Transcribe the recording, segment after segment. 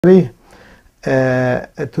Today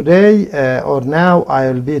or now I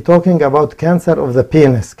will be talking about cancer of the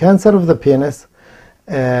penis. Cancer of the penis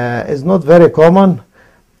is not very common.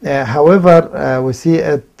 However, we see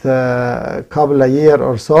it a couple of years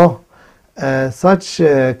or so. Such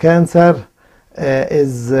cancer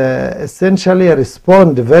is essentially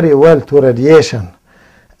respond very well to radiation.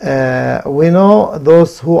 We know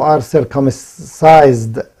those who are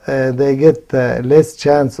circumcised, they get less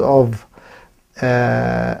chance of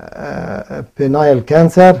penile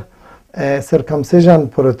cancer. Circumcision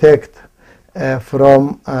protect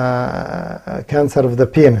from cancer of the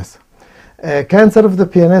penis. Cancer of the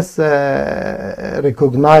penis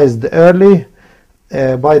recognized early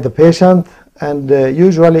by the patient and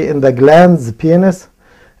usually in the glans penis,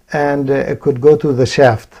 and it could go to the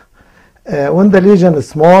shaft. When the lesion is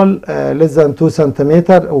small, less than 2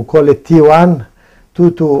 centimeters, we call it T1.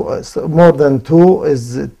 2 to more than 2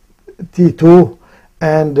 is T2,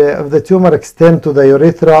 and if the tumor extend to the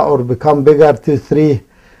urethra or become bigger, T3,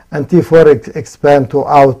 and T4 expand to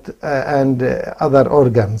out and other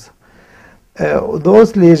organs.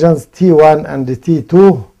 Those lesions T1 and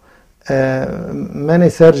T2, many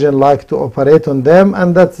surgeons like to operate on them,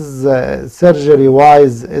 and that is surgery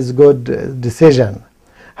wise is good decision.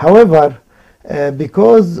 However,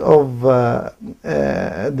 because of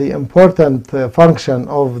the important function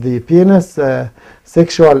of the penis,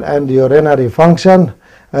 sexual and urinary function,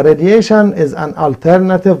 radiation is an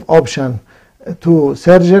alternative option to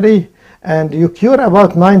surgery, and you cure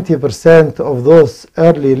about 90% of those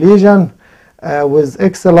early lesions with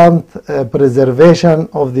excellent preservation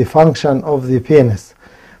of the function of the penis.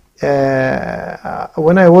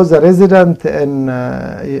 When I was a resident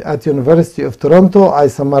at University of Toronto, I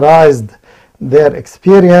summarized their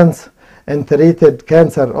experience and treated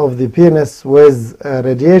cancer of the penis with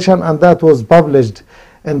radiation, and that was published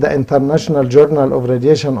in the International Journal of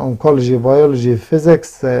Radiation Oncology, Biology,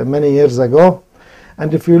 Physics many years ago.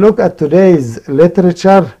 And if you look at today's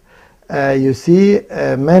literature, you see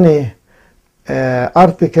many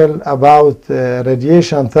articles about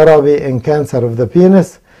radiation therapy in cancer of the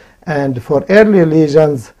penis. And for early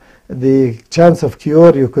lesions, the chance of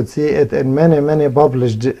cure, you could see it in many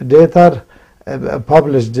published data,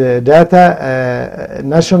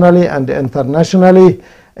 nationally and internationally.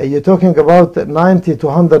 You're talking about 90 to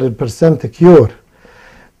 100% cure.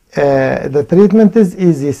 The treatment is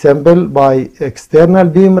easy, simple, by external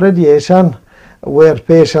beam radiation, where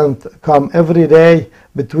patients come every day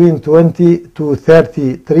between 20 to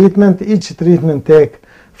 30 treatment. Each treatment take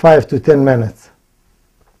 5 to 10 minutes.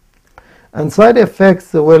 And side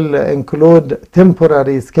effects will include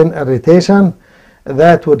temporary skin irritation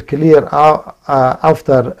that would clear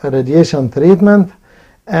after radiation treatment,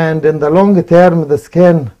 and in the long term the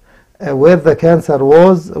skin where the cancer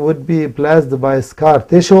was would be blessed by scar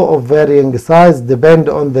tissue of varying size, depend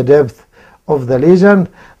on the depth of the lesion,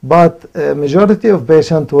 but majority of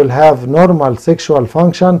patients will have normal sexual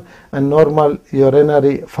function and normal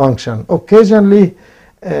urinary function. Occasionally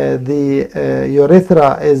the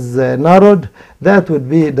urethra is narrowed, that would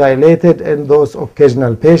be dilated in those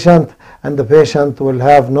occasional patients, and the patient will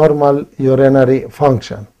have normal urinary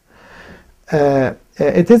function.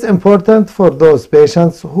 It is important for those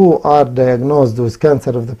patients who are diagnosed with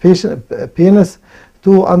cancer of the penis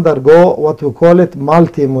to undergo what we call it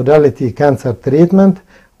multimodality cancer treatment,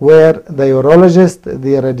 where the urologist,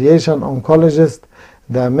 the radiation oncologist,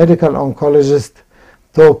 the medical oncologist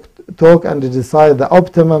talk and decide the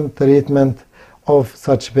optimum treatment of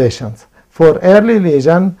such patients. For early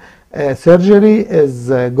lesion, surgery is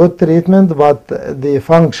a good treatment, but the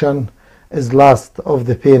function is lost of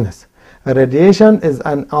the penis. Radiation is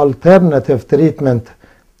an alternative treatment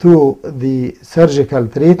to the surgical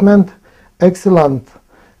treatment. Excellent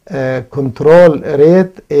control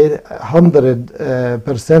rate,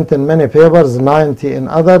 100% in many papers, 90 in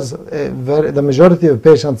others. The majority of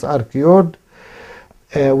patients are cured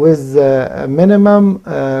with minimum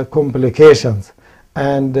complications,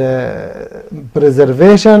 and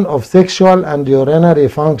preservation of sexual and urinary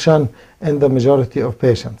function in the majority of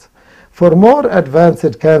patients. For more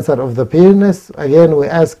advanced cancer of the penis, again we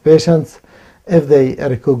ask patients if they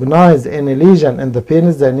recognize any lesion in the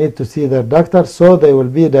penis, they need to see their doctor, so they will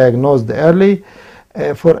be diagnosed early.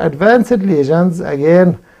 For advanced lesions,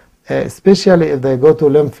 again, especially if they go to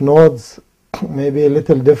lymph nodes, maybe a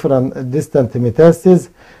little different distant metastasis,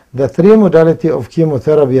 the 3 modality of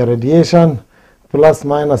chemotherapy, radiation, plus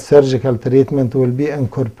minus surgical treatment will be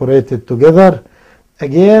incorporated together.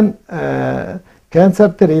 Again, cancer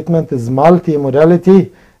treatment is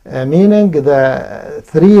multimodality, meaning the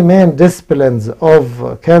 3 main disciplines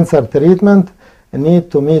of cancer treatment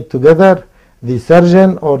need to meet together. the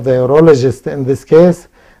surgeon or the urologist in this case,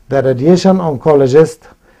 the radiation oncologist,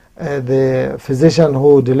 the physician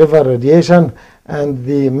who delivers radiation, and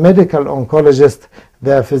the medical oncologist,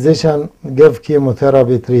 the physician give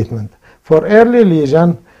chemotherapy treatment. For early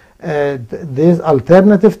lesion, this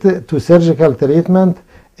alternative to surgical treatment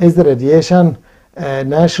is radiation.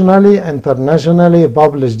 Nationally, internationally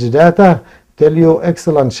published data tell you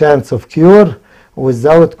excellent chance of cure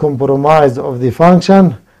without compromise of the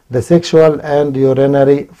function, the sexual and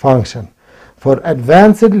urinary function. For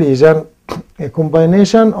advanced lesion, a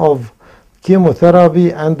combination of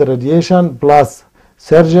chemotherapy and radiation plus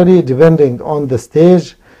surgery, depending on the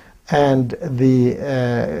stage and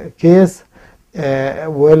the case,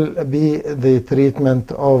 will be the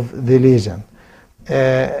treatment of the lesion.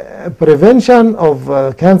 Prevention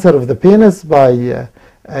of cancer of the penis by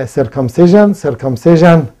circumcision.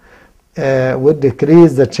 Circumcision would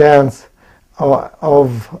decrease the chance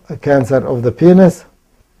of cancer of the penis,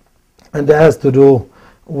 and it has to do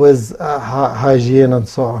with hygiene and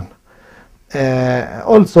so on.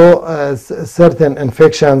 Also, certain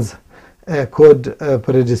infections could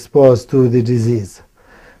predispose to the disease.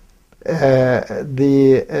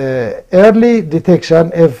 The early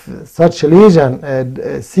detection, if such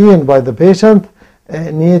lesion seen by the patient,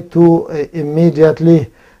 need to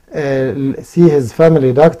immediately see his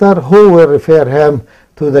family doctor, who will refer him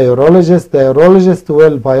to the urologist. The urologist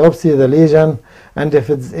will biopsy the lesion, and if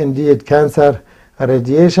it's indeed cancer,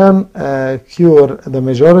 radiation cure the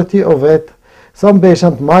majority of it. Some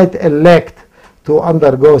patient might elect to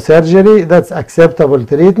undergo surgery. That's acceptable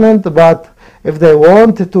treatment, but if they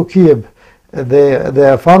want to keep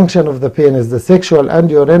the function of the penis, the sexual and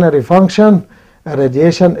urinary function,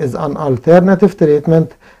 radiation is an alternative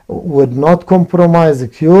treatment, would not compromise the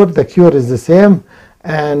cure. The cure is the same,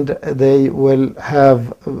 and they will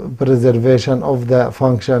have preservation of the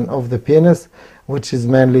function of the penis, which is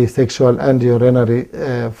mainly sexual and urinary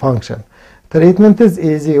function. Treatment is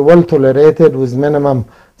easy, well tolerated with minimum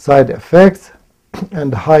side effects,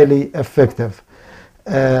 and highly effective.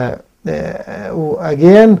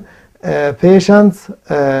 Again, patients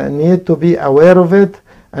need to be aware of it,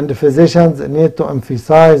 and the physicians need to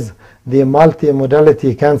emphasize the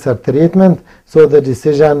multimodality cancer treatment, so the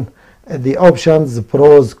decision, the options,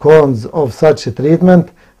 pros, cons of such a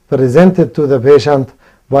treatment presented to the patient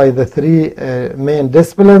by the three main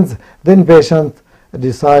disciplines, then patient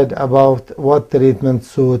decide about what treatment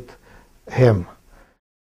suit him.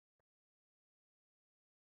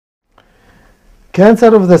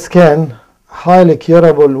 Cancer of the skin, highly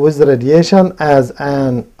curable with radiation as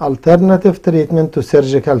an alternative treatment to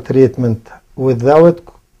surgical treatment without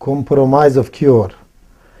compromise of cure.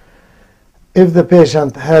 If the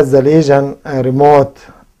patient has a lesion remote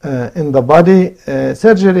in the body,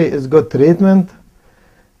 surgery is good treatment.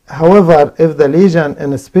 However, if the lesion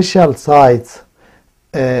in special sites,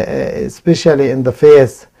 especially in the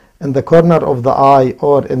face, in the corner of the eye,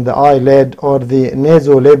 or in the eyelid, or the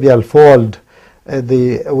nasolabial fold,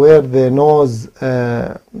 where the nose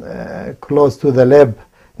close to the lip,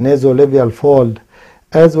 nasolabial fold,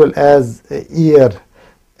 as well as ear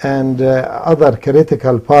and other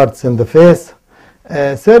critical parts in the face,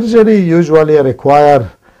 surgery usually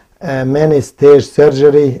require many stage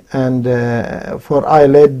surgery. And for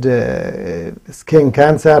eyelid skin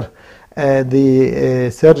cancer, the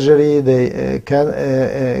surgery, the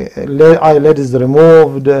eyelid is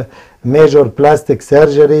removed, major plastic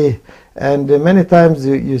surgery, and many times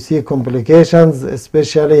you see complications,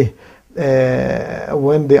 especially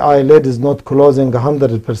when the eyelid is not closing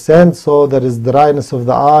 100%, so there is dryness of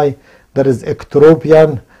the eye, there is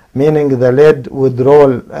ectropion, meaning the lid would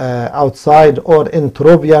roll outside, or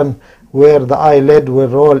entropion, where the eyelid will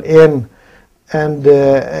roll in, and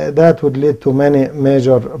that would lead to many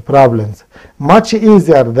major problems. Much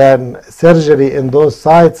easier than surgery in those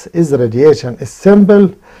sites is radiation. It's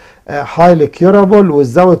simple, highly curable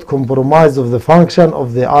without compromise of the function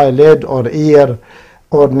of the eyelid or ear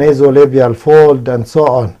or nasolabial fold and so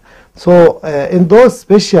on. So in those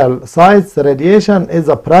special sites, radiation is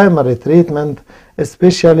a primary treatment,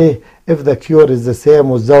 especially if the cure is the same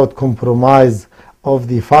without compromise of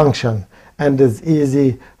the function, and is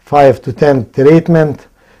easy 5 to 10 treatment,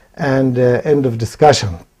 and end of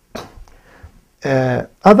discussion.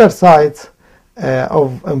 Other sites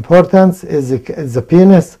of importance is the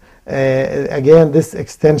penis. Again, this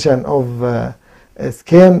extension of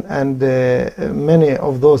skin, and many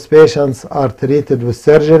of those patients are treated with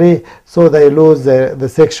surgery, so they lose the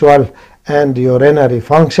sexual and urinary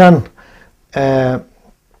function.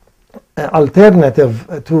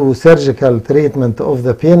 Alternative to surgical treatment of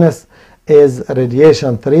the penis is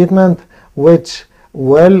radiation treatment, which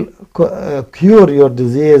will cure your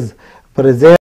disease, preserve